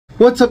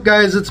What's up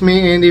guys, it's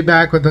me Andy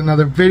back with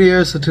another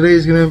video. So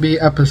today's going to be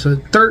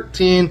episode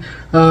 13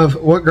 of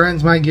what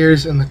grinds my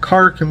gears in the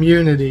car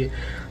community.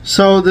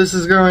 So this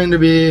is going to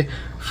be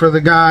for the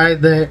guy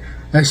that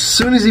as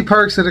soon as he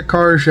parks at a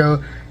car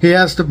show, he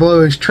has to blow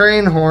his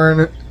train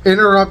horn,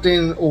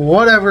 interrupting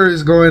whatever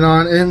is going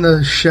on in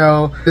the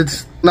show.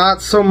 It's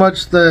not so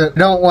much that I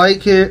don't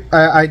like it,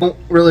 I don't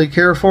really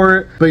care for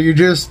it, but you're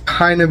just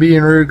kind of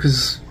being rude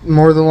because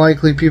more than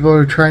likely people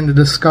are trying to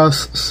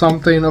discuss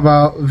something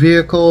about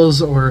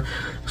vehicles or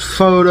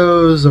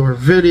photos or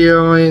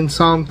videoing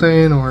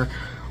something or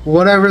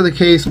whatever the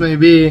case may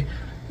be.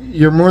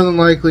 You're more than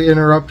likely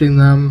interrupting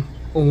them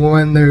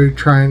when they're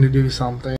trying to do something.